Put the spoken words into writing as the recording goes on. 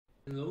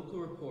In local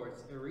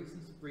reports, a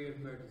recent spree of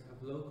murders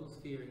have locals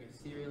fearing a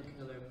serial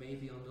killer may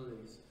be on the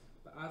loose,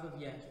 but as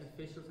of yet,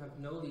 officials have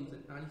no leads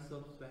on any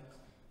suspects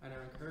and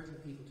are encouraging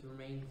people to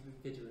remain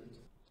vigilant.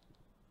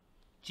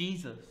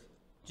 Jesus,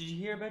 did you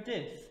hear about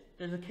this?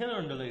 There's a killer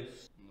on the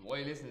loose. Why are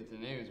you listening to the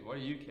news? What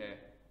do you care?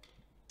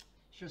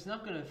 Sure, it's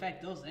not going to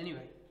affect us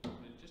anyway.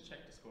 Just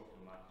check the score for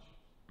the match.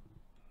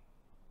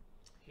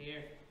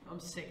 Here, I'm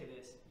sick of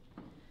this.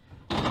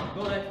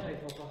 Go out to play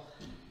football.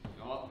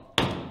 Oh,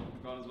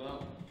 I'm gone as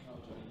well. I'll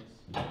join this.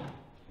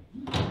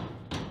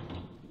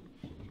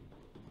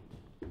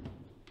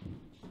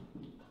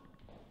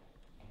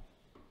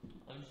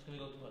 I'm just gonna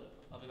go to the toilet.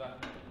 I'll be back in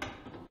a minute.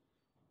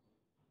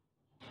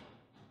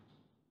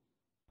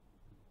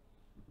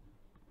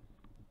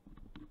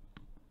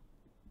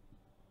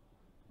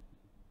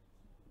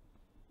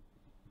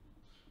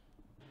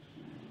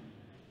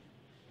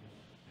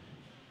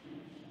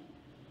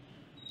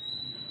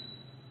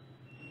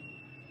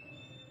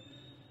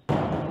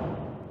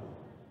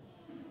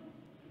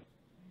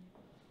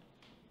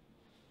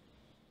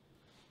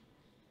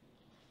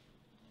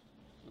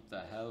 What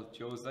the hell?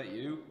 Joe, is that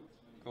you?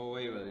 Go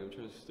away, William. I'm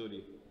trying to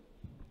study.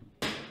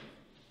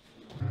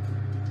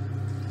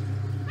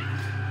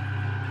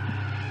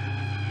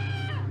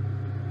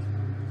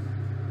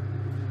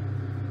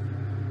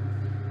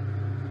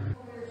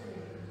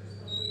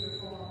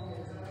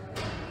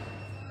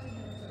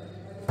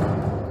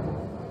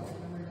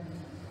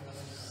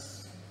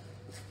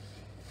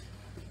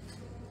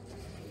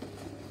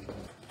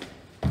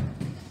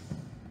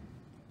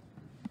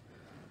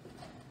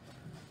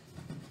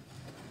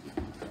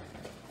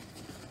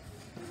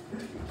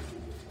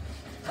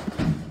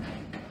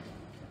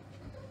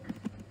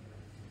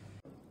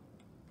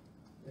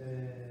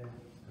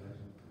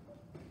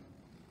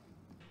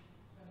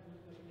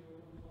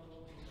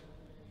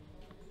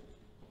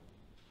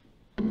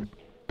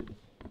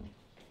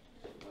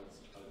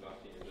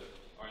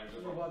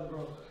 No bother,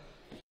 bro.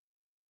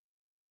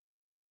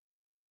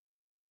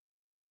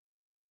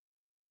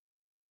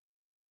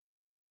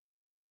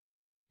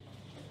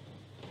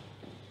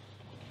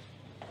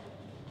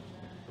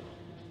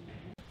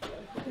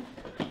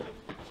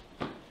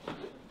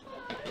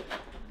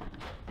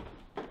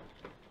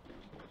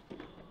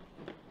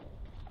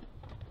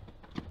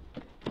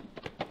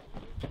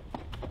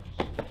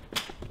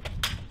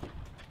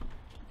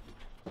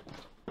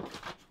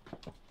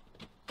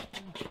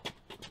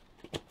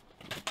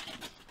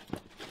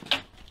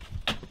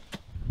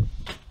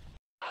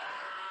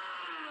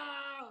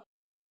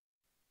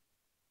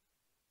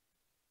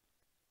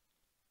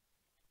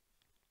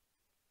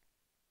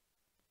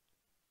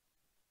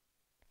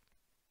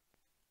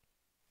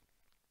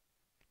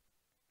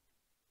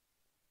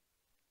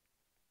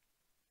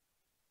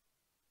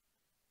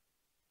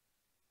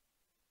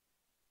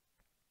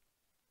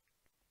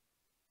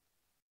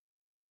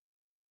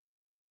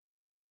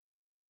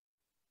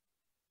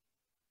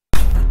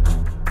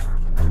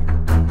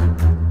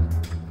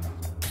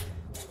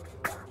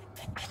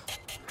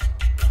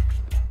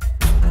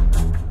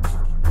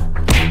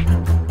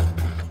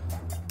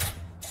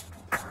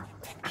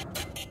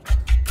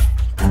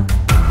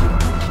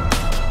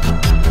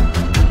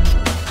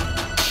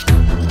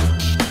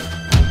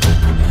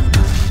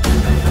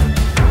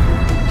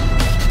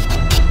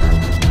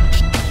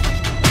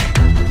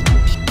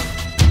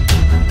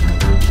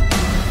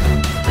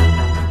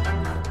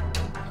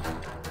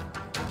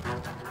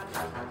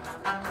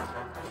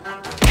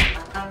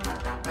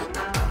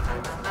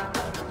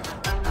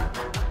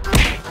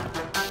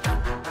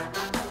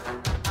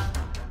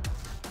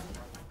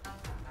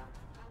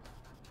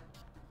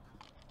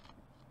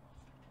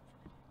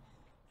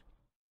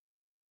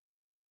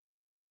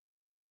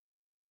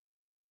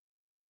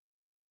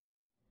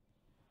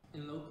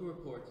 In local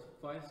reports,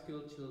 5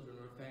 school children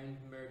were found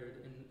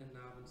murdered in a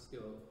Navan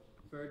school,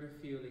 further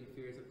fueling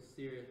fears that the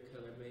serial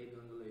killer may be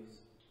on the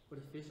loose. But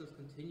officials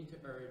continue to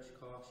urge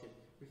caution,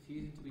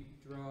 refusing to be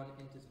drawn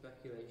into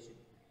speculation.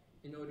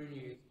 In other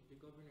news, the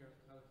governor of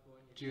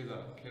California... Gee,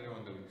 that killer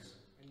on the loose.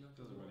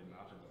 Doesn't really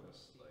matter though.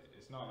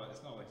 It's not like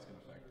it's going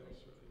to affect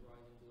us.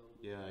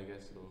 Really. Yeah, I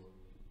guess so.